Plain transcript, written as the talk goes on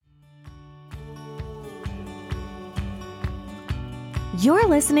You're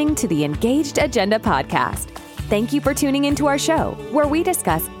listening to the Engaged Agenda podcast. Thank you for tuning into our show, where we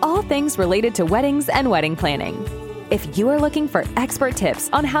discuss all things related to weddings and wedding planning. If you are looking for expert tips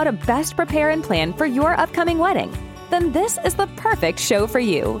on how to best prepare and plan for your upcoming wedding, then this is the perfect show for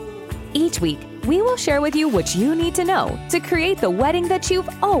you. Each week, we will share with you what you need to know to create the wedding that you've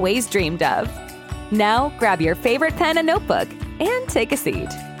always dreamed of. Now, grab your favorite pen and notebook and take a seat.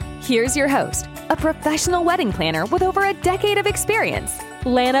 Here's your host, a professional wedding planner with over a decade of experience,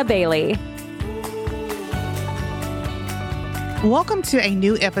 Lana Bailey. Welcome to a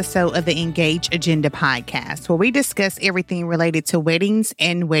new episode of the Engage Agenda podcast, where we discuss everything related to weddings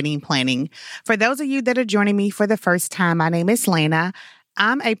and wedding planning. For those of you that are joining me for the first time, my name is Lana.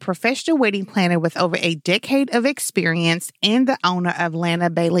 I'm a professional wedding planner with over a decade of experience and the owner of Lana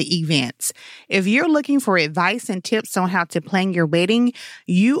Bailey Events. If you're looking for advice and tips on how to plan your wedding,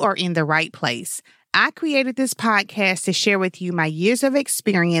 you are in the right place. I created this podcast to share with you my years of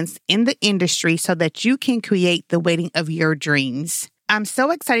experience in the industry so that you can create the wedding of your dreams. I'm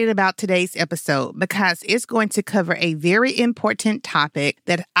so excited about today's episode because it's going to cover a very important topic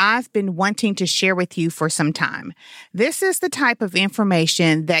that I've been wanting to share with you for some time. This is the type of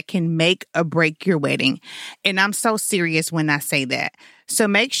information that can make or break your wedding. And I'm so serious when I say that. So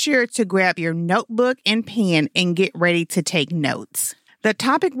make sure to grab your notebook and pen and get ready to take notes. The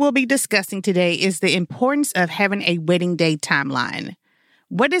topic we'll be discussing today is the importance of having a wedding day timeline.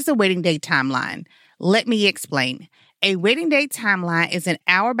 What is a wedding day timeline? Let me explain. A wedding day timeline is an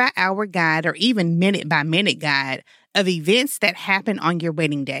hour-by-hour guide or even minute-by-minute guide of events that happen on your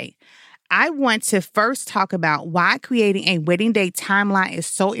wedding day. I want to first talk about why creating a wedding day timeline is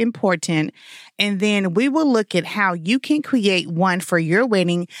so important, and then we will look at how you can create one for your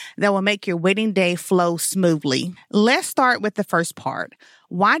wedding that will make your wedding day flow smoothly. Let's start with the first part.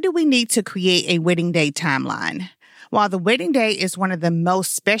 Why do we need to create a wedding day timeline? While the wedding day is one of the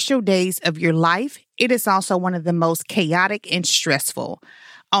most special days of your life, it is also one of the most chaotic and stressful.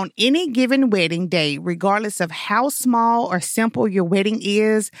 On any given wedding day, regardless of how small or simple your wedding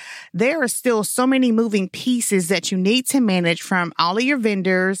is, there are still so many moving pieces that you need to manage, from all of your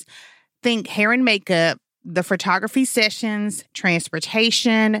vendors. Think hair and makeup, the photography sessions,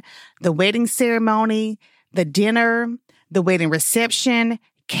 transportation, the wedding ceremony, the dinner, the wedding reception,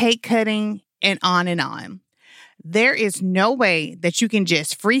 cake cutting, and on and on. There is no way that you can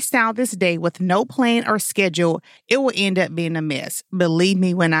just freestyle this day with no plan or schedule. It will end up being a mess. Believe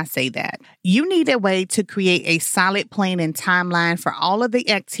me when I say that. You need a way to create a solid plan and timeline for all of the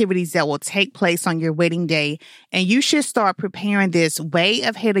activities that will take place on your wedding day, and you should start preparing this way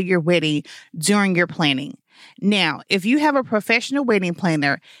ahead of your wedding during your planning. Now, if you have a professional wedding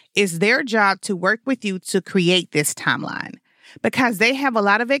planner, it's their job to work with you to create this timeline. Because they have a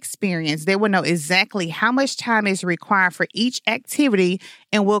lot of experience, they will know exactly how much time is required for each activity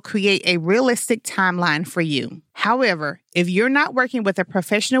and will create a realistic timeline for you. However, if you're not working with a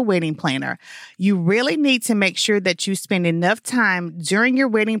professional wedding planner, you really need to make sure that you spend enough time during your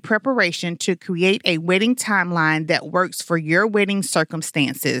wedding preparation to create a wedding timeline that works for your wedding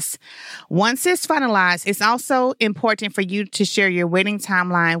circumstances. Once it's finalized, it's also important for you to share your wedding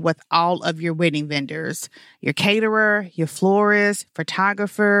timeline with all of your wedding vendors, your caterer, your florist,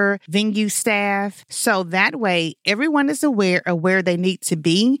 photographer, venue staff. So that way, everyone is aware of where they need to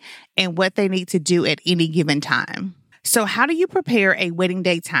be and what they need to do at any given time. So how do you prepare a wedding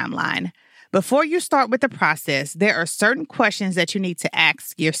day timeline? Before you start with the process, there are certain questions that you need to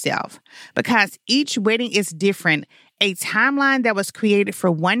ask yourself. Because each wedding is different, a timeline that was created for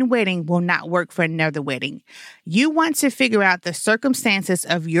one wedding will not work for another wedding. You want to figure out the circumstances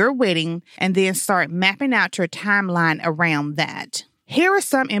of your wedding and then start mapping out your timeline around that. Here are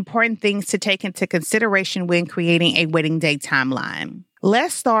some important things to take into consideration when creating a wedding day timeline.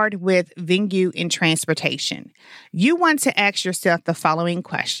 Let's start with venue and transportation. You want to ask yourself the following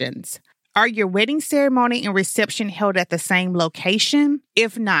questions. Are your wedding ceremony and reception held at the same location?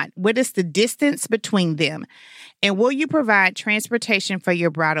 If not, what is the distance between them? And will you provide transportation for your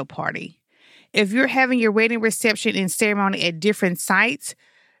bridal party? If you're having your wedding reception and ceremony at different sites,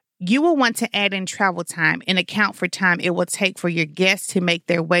 you will want to add in travel time and account for time it will take for your guests to make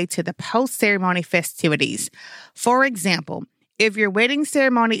their way to the post-ceremony festivities. For example, if your wedding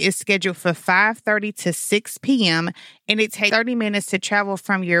ceremony is scheduled for 5:30 to 6 p.m. and it takes 30 minutes to travel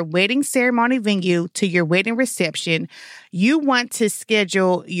from your wedding ceremony venue to your wedding reception, you want to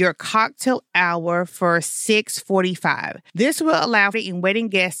schedule your cocktail hour for 6:45. This will allow wedding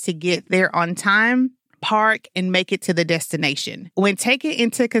guests to get there on time, park, and make it to the destination. When taking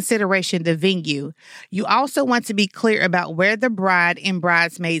into consideration the venue, you also want to be clear about where the bride and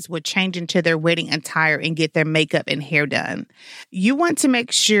bridesmaids will change into their wedding attire and get their makeup and hair done. You want to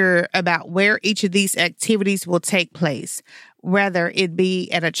make sure about where each of these activities will take place, whether it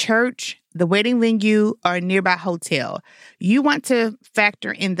be at a church, the wedding venue, or a nearby hotel. You want to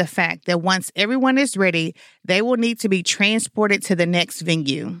factor in the fact that once everyone is ready, they will need to be transported to the next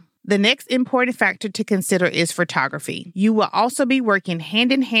venue. The next important factor to consider is photography. You will also be working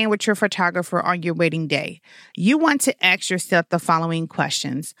hand in hand with your photographer on your wedding day. You want to ask yourself the following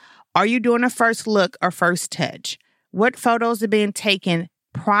questions. Are you doing a first look or first touch? What photos are being taken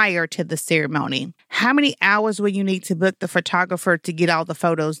prior to the ceremony? How many hours will you need to book the photographer to get all the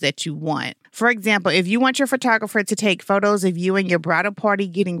photos that you want? For example, if you want your photographer to take photos of you and your bridal party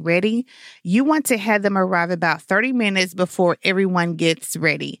getting ready, you want to have them arrive about 30 minutes before everyone gets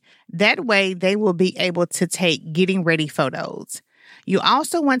ready. That way, they will be able to take getting ready photos. You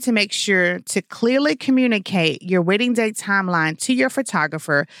also want to make sure to clearly communicate your wedding day timeline to your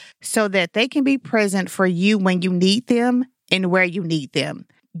photographer so that they can be present for you when you need them and where you need them.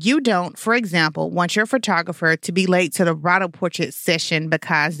 You don't, for example, want your photographer to be late to the bridal portrait session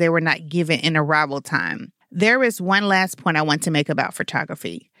because they were not given an arrival time. There is one last point I want to make about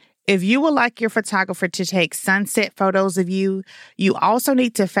photography. If you would like your photographer to take sunset photos of you, you also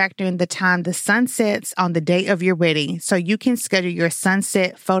need to factor in the time the sun sets on the day of your wedding so you can schedule your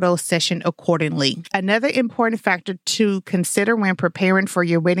sunset photo session accordingly. Another important factor to consider when preparing for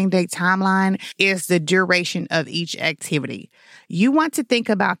your wedding day timeline is the duration of each activity. You want to think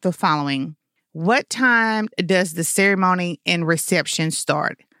about the following. What time does the ceremony and reception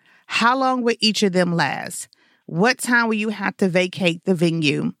start? How long will each of them last? What time will you have to vacate the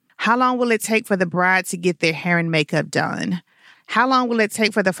venue? How long will it take for the bride to get their hair and makeup done? How long will it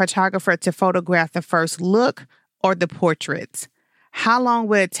take for the photographer to photograph the first look or the portraits? How long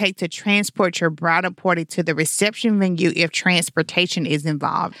will it take to transport your bridal party to the reception venue if transportation is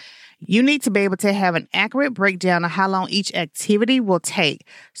involved? You need to be able to have an accurate breakdown of how long each activity will take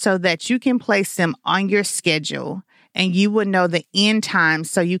so that you can place them on your schedule and you will know the end time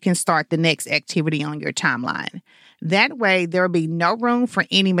so you can start the next activity on your timeline. That way, there will be no room for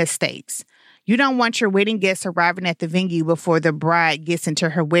any mistakes. You don't want your wedding guests arriving at the venue before the bride gets into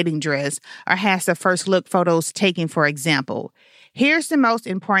her wedding dress or has the first look photos taken, for example. Here's the most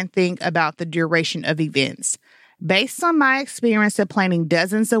important thing about the duration of events. Based on my experience of planning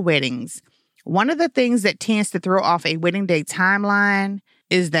dozens of weddings, one of the things that tends to throw off a wedding day timeline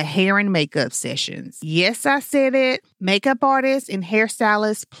is the hair and makeup sessions. Yes, I said it. Makeup artists and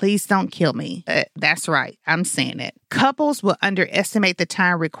hairstylists, please don't kill me. That's right. I'm saying it. Couples will underestimate the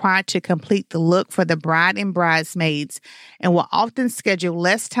time required to complete the look for the bride and bridesmaids and will often schedule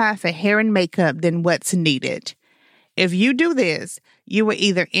less time for hair and makeup than what's needed. If you do this, you will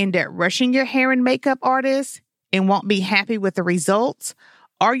either end up rushing your hair and makeup artist and won't be happy with the results,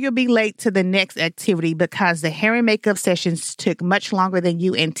 or you'll be late to the next activity because the hair and makeup sessions took much longer than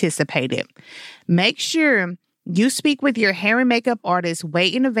you anticipated. Make sure you speak with your hair and makeup artist way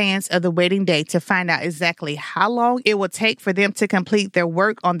in advance of the wedding day to find out exactly how long it will take for them to complete their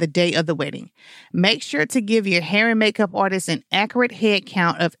work on the day of the wedding. Make sure to give your hair and makeup artist an accurate head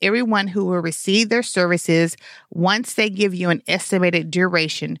count of everyone who will receive their services once they give you an estimated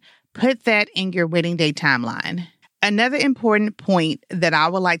duration. Put that in your wedding day timeline. Another important point that I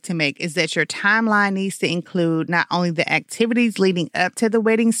would like to make is that your timeline needs to include not only the activities leading up to the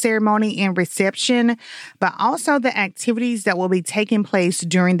wedding ceremony and reception, but also the activities that will be taking place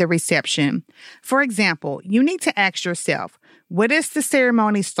during the reception. For example, you need to ask yourself, what is the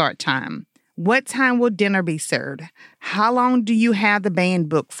ceremony start time? What time will dinner be served? How long do you have the band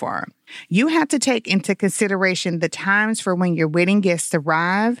booked for? You have to take into consideration the times for when your wedding guests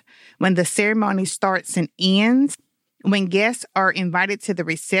arrive, when the ceremony starts and ends, when guests are invited to the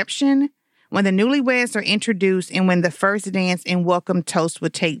reception, when the newlyweds are introduced, and when the first dance and welcome toast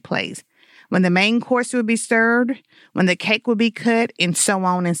will take place, when the main course will be served, when the cake will be cut, and so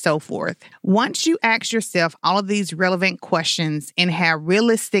on and so forth. Once you ask yourself all of these relevant questions and have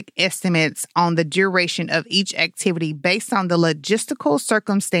realistic estimates on the duration of each activity based on the logistical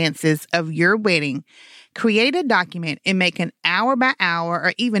circumstances of your wedding, create a document and make an hour-by-hour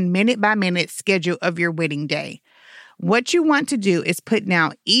or even minute-by-minute schedule of your wedding day. What you want to do is put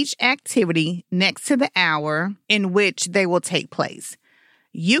down each activity next to the hour in which they will take place.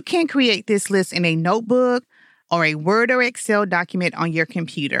 You can create this list in a notebook or a Word or Excel document on your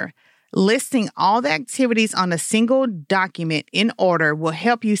computer. Listing all the activities on a single document in order will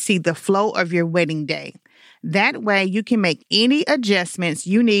help you see the flow of your wedding day. That way, you can make any adjustments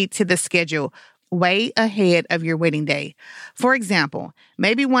you need to the schedule way ahead of your wedding day. For example,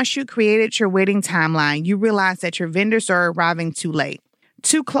 maybe once you created your wedding timeline, you realize that your vendors are arriving too late,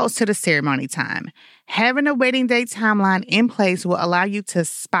 too close to the ceremony time. Having a wedding day timeline in place will allow you to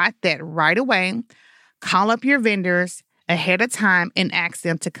spot that right away, call up your vendors ahead of time, and ask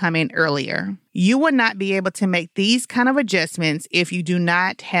them to come in earlier. You will not be able to make these kind of adjustments if you do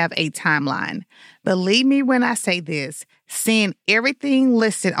not have a timeline. Believe me when I say this, seeing everything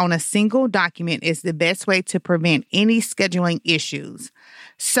listed on a single document is the best way to prevent any scheduling issues.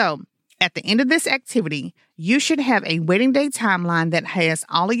 So, at the end of this activity, you should have a wedding day timeline that has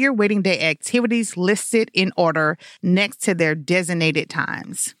all of your wedding day activities listed in order next to their designated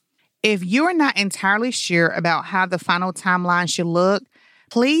times. If you are not entirely sure about how the final timeline should look,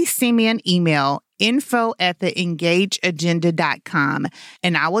 please send me an email, info@theengageagenda.com,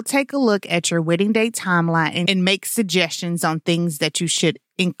 and I will take a look at your wedding day timeline and make suggestions on things that you should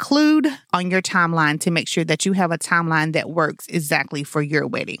include on your timeline to make sure that you have a timeline that works exactly for your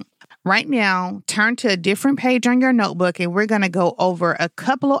wedding. Right now, turn to a different page on your notebook, and we're going to go over a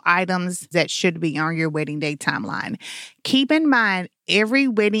couple of items that should be on your wedding day timeline. Keep in mind, every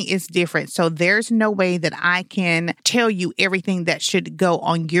wedding is different, so there's no way that I can tell you everything that should go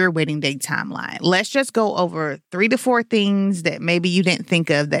on your wedding day timeline. Let's just go over 3 to 4 things that maybe you didn't think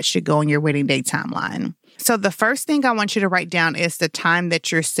of that should go on your wedding day timeline. So the first thing I want you to write down is the time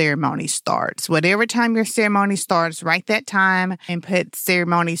that your ceremony starts. Whatever time your ceremony starts, write that time and put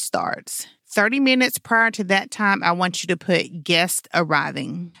ceremony starts. 30 minutes prior to that time, I want you to put guest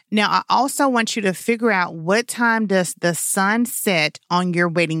arriving. Now, I also want you to figure out what time does the sun set on your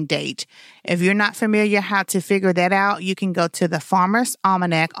wedding date. If you're not familiar how to figure that out, you can go to the Farmer's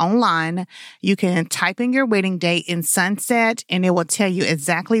Almanac online. You can type in your wedding date in sunset, and it will tell you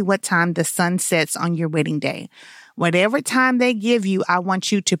exactly what time the sun sets on your wedding day. Whatever time they give you, I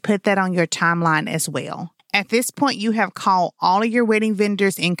want you to put that on your timeline as well. At this point, you have called all of your wedding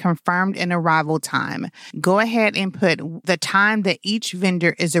vendors and confirmed an arrival time. Go ahead and put the time that each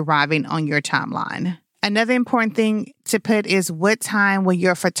vendor is arriving on your timeline. Another important thing to put is what time will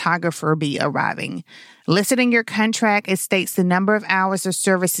your photographer be arriving. Listed in your contract, it states the number of hours of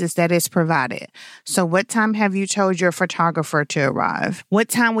services that is provided. So what time have you told your photographer to arrive? What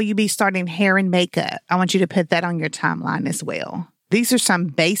time will you be starting hair and makeup? I want you to put that on your timeline as well. These are some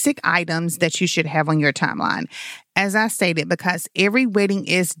basic items that you should have on your timeline. As I stated, because every wedding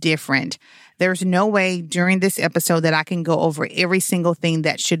is different, there's no way during this episode that I can go over every single thing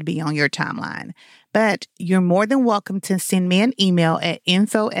that should be on your timeline. But you're more than welcome to send me an email at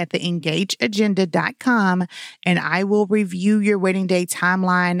info@theengageagenda.com, and I will review your wedding day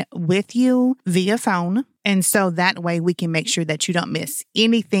timeline with you via phone. And so that way we can make sure that you don't miss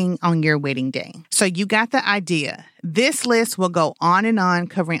anything on your wedding day. So you got the idea. This list will go on and on,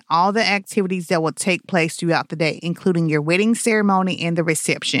 covering all the activities that will take place throughout the day, including your wedding ceremony and the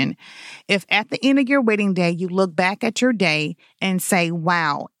reception. If at the end of your wedding day, you look back at your day and say,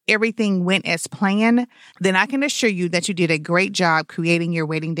 wow, everything went as planned, then I can assure you that you did a great job creating your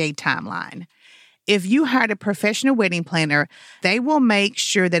wedding day timeline. If you hired a professional wedding planner, they will make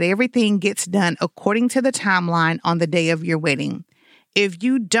sure that everything gets done according to the timeline on the day of your wedding. If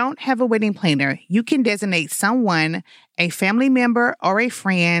you don't have a wedding planner, you can designate someone, a family member or a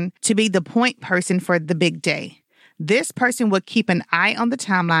friend, to be the point person for the big day. This person will keep an eye on the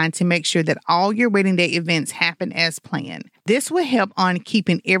timeline to make sure that all your wedding day events happen as planned. This will help on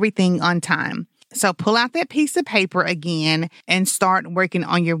keeping everything on time. So pull out that piece of paper again and start working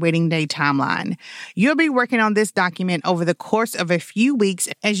on your wedding day timeline. You'll be working on this document over the course of a few weeks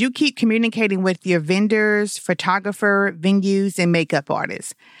as you keep communicating with your vendors, photographer, venues, and makeup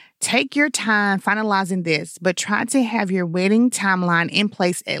artists. Take your time finalizing this, but try to have your wedding timeline in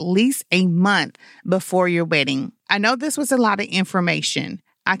place at least a month before your wedding. I know this was a lot of information.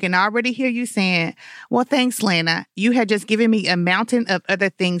 I can already hear you saying, well, thanks, Lana. You had just given me a mountain of other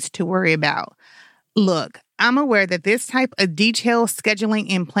things to worry about. Look, I'm aware that this type of detailed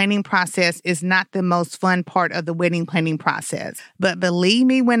scheduling and planning process is not the most fun part of the wedding planning process. But believe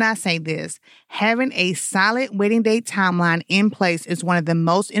me when I say this, having a solid wedding day timeline in place is one of the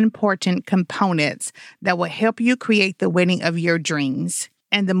most important components that will help you create the wedding of your dreams.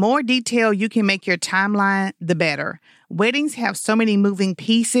 And the more detailed you can make your timeline, the better. Weddings have so many moving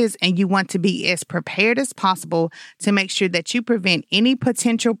pieces, and you want to be as prepared as possible to make sure that you prevent any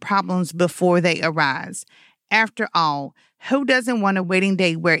potential problems before they arise. After all, who doesn't want a wedding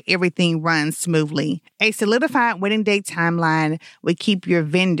day where everything runs smoothly? A solidified wedding day timeline would keep your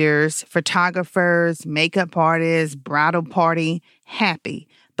vendors, photographers, makeup artists, bridal party happy.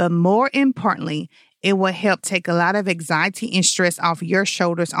 But more importantly, it will help take a lot of anxiety and stress off your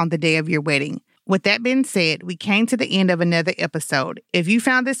shoulders on the day of your wedding. With that being said, we came to the end of another episode. If you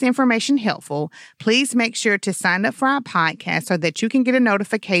found this information helpful, please make sure to sign up for our podcast so that you can get a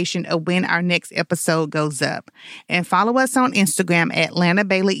notification of when our next episode goes up. And follow us on Instagram at Lana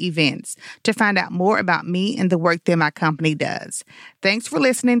Bailey Events to find out more about me and the work that my company does. Thanks for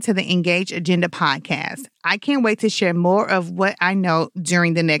listening to the Engage Agenda podcast. I can't wait to share more of what I know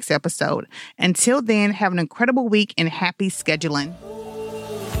during the next episode. Until then, have an incredible week and happy scheduling.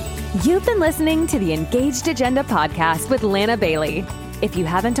 You've been listening to the Engaged Agenda podcast with Lana Bailey. If you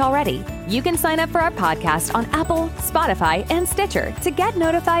haven't already, you can sign up for our podcast on Apple, Spotify, and Stitcher to get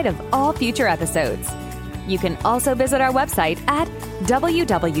notified of all future episodes. You can also visit our website at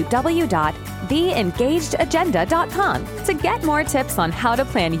www.theengagedagenda.com to get more tips on how to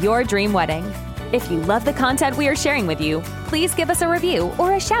plan your dream wedding. If you love the content we are sharing with you, please give us a review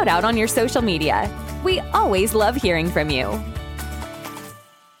or a shout out on your social media. We always love hearing from you.